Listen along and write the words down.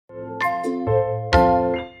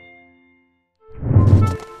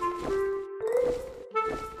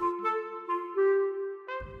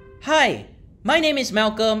My name is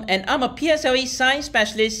Malcolm and I'm a PSLE Science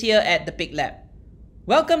Specialist here at the Pique Lab.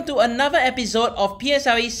 Welcome to another episode of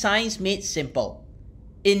PSLE Science Made Simple.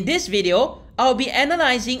 In this video, I'll be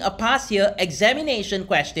analyzing a past year examination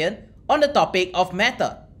question on the topic of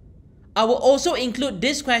matter. I will also include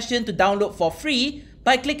this question to download for free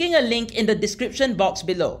by clicking a link in the description box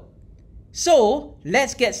below. So,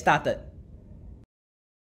 let's get started.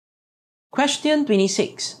 Question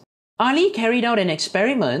 26. Ali carried out an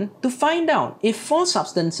experiment to find out if four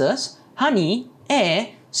substances, honey, air,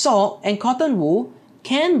 salt, and cotton wool,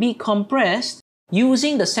 can be compressed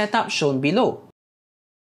using the setup shown below.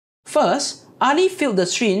 First, Ali filled the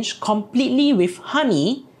syringe completely with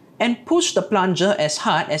honey and pushed the plunger as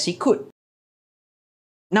hard as he could.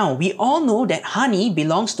 Now, we all know that honey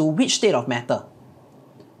belongs to which state of matter?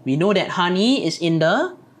 We know that honey is in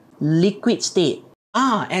the liquid state.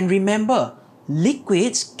 And remember,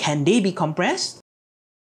 liquids, can they be compressed?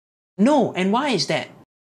 No, and why is that?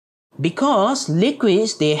 Because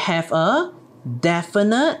liquids, they have a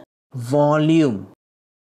definite volume,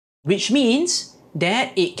 which means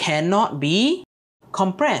that it cannot be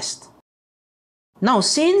compressed. Now,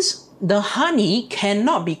 since the honey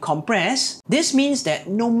cannot be compressed, this means that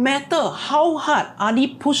no matter how hard Ali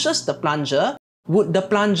pushes the plunger, would the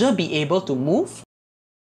plunger be able to move?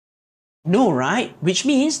 No, right? Which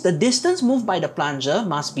means the distance moved by the plunger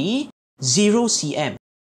must be 0 cm.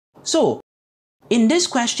 So, in this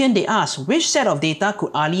question they ask, which set of data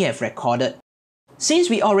could Ali have recorded?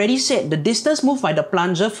 Since we already said the distance moved by the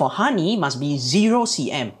plunger for honey must be 0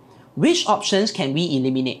 cm, which options can we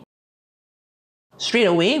eliminate? Straight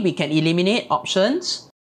away, we can eliminate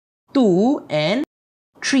options 2 and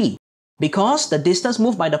 3 because the distance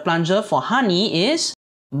moved by the plunger for honey is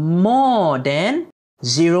more than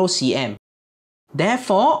 0 cm.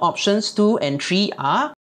 Therefore, options 2 and 3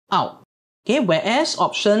 are out. Okay, whereas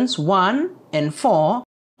options 1 and 4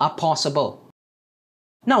 are possible.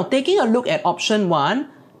 Now, taking a look at option 1,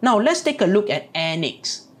 now let's take a look at air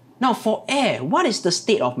next. Now, for air, what is the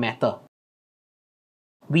state of matter?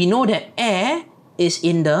 We know that air is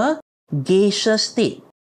in the gaseous state.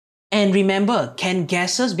 And remember, can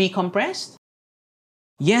gases be compressed?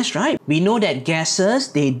 Yes, right? We know that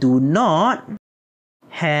gases, they do not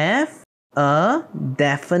have a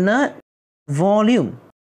definite volume,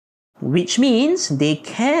 which means they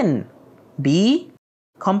can be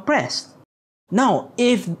compressed. Now,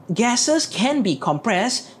 if gases can be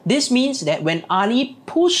compressed, this means that when Ali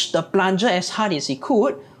pushed the plunger as hard as he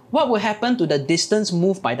could, what will happen to the distance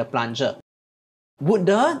moved by the plunger? Would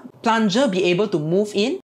the plunger be able to move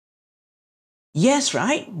in? Yes,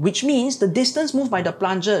 right? Which means the distance moved by the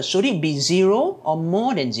plunger, should it be 0 or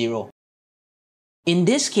more than 0? In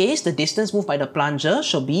this case, the distance moved by the plunger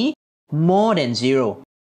should be more than 0.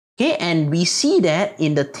 Okay, and we see that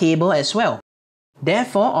in the table as well.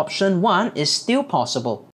 Therefore, option 1 is still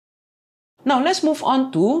possible. Now, let's move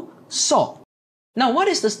on to salt. Now, what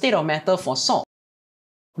is the state of matter for salt?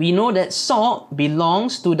 We know that salt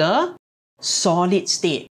belongs to the solid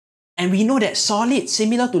state. And we know that solids,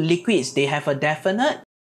 similar to liquids, they have a definite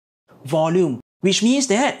volume, which means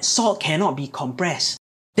that salt cannot be compressed.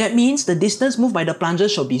 That means the distance moved by the plunger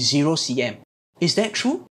should be 0 cm. Is that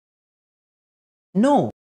true? No.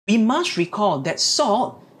 We must recall that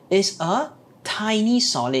salt is a tiny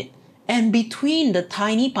solid. And between the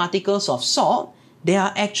tiny particles of salt, there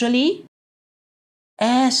are actually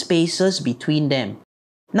air spaces between them.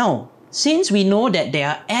 Now, since we know that there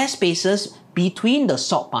are air spaces between the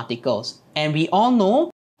salt particles, and we all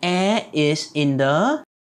know air is in the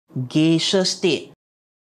gaseous state,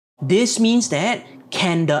 this means that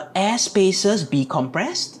can the air spaces be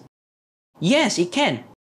compressed? Yes, it can.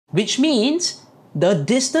 Which means the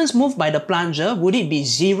distance moved by the plunger, would it be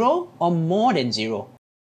 0 or more than 0?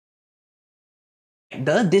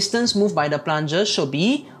 The distance moved by the plunger should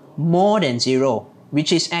be more than 0,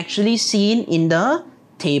 which is actually seen in the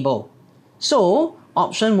table. So,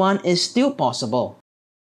 option 1 is still possible.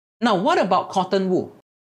 Now, what about cotton wool?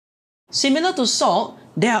 Similar to salt,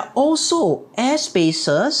 there are also air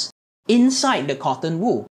spaces inside the cotton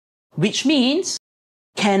wool, which means,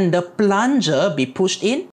 can the plunger be pushed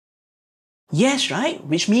in? Yes, right?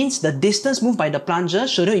 Which means the distance moved by the plunger,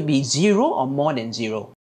 should it be 0 or more than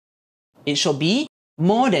 0? It should be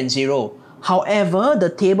more than 0. However, the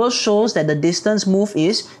table shows that the distance moved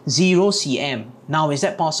is 0 cm. Now, is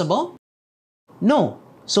that possible? No.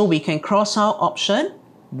 So we can cross out option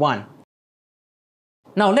 1.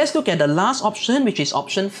 Now, let's look at the last option, which is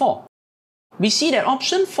option 4. We see that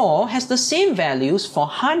option 4 has the same values for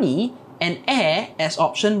honey and air as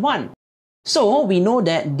option 1. So we know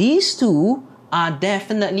that these two are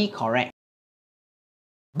definitely correct.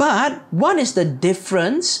 But what is the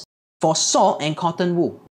difference for salt and cotton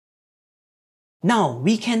wool? Now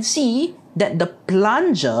we can see that the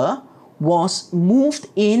plunger was moved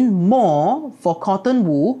in more for cotton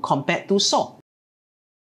wool compared to salt.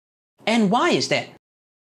 And why is that?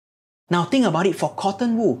 Now think about it for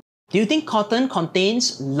cotton wool. Do you think cotton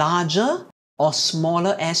contains larger or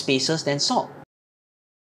smaller air spaces than salt?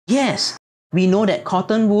 Yes, we know that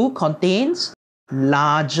cotton wool contains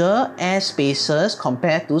larger air spaces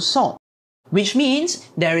compared to salt, which means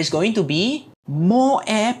there is going to be more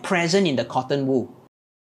air present in the cotton wool.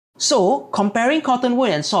 So, comparing cotton wool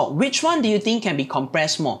and salt, which one do you think can be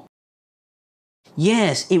compressed more?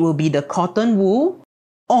 Yes, it will be the cotton wool,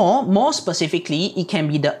 or more specifically, it can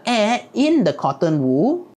be the air in the cotton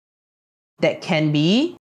wool that can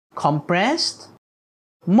be compressed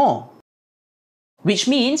more. Which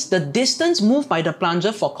means the distance moved by the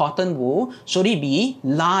plunger for cotton wool, should it be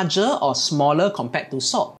larger or smaller compared to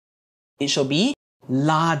salt? It should be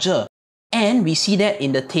larger. And we see that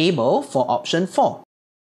in the table for option 4.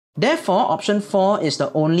 Therefore, option 4 is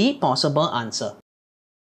the only possible answer.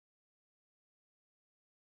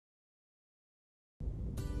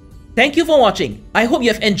 Thank you for watching. I hope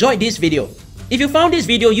you have enjoyed this video. If you found this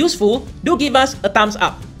video useful, do give us a thumbs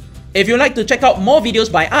up. If you'd like to check out more videos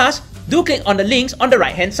by us, do click on the links on the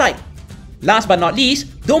right hand side. Last but not least,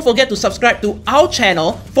 don't forget to subscribe to our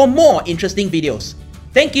channel for more interesting videos.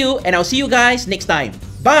 Thank you, and I'll see you guys next time.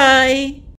 Bye!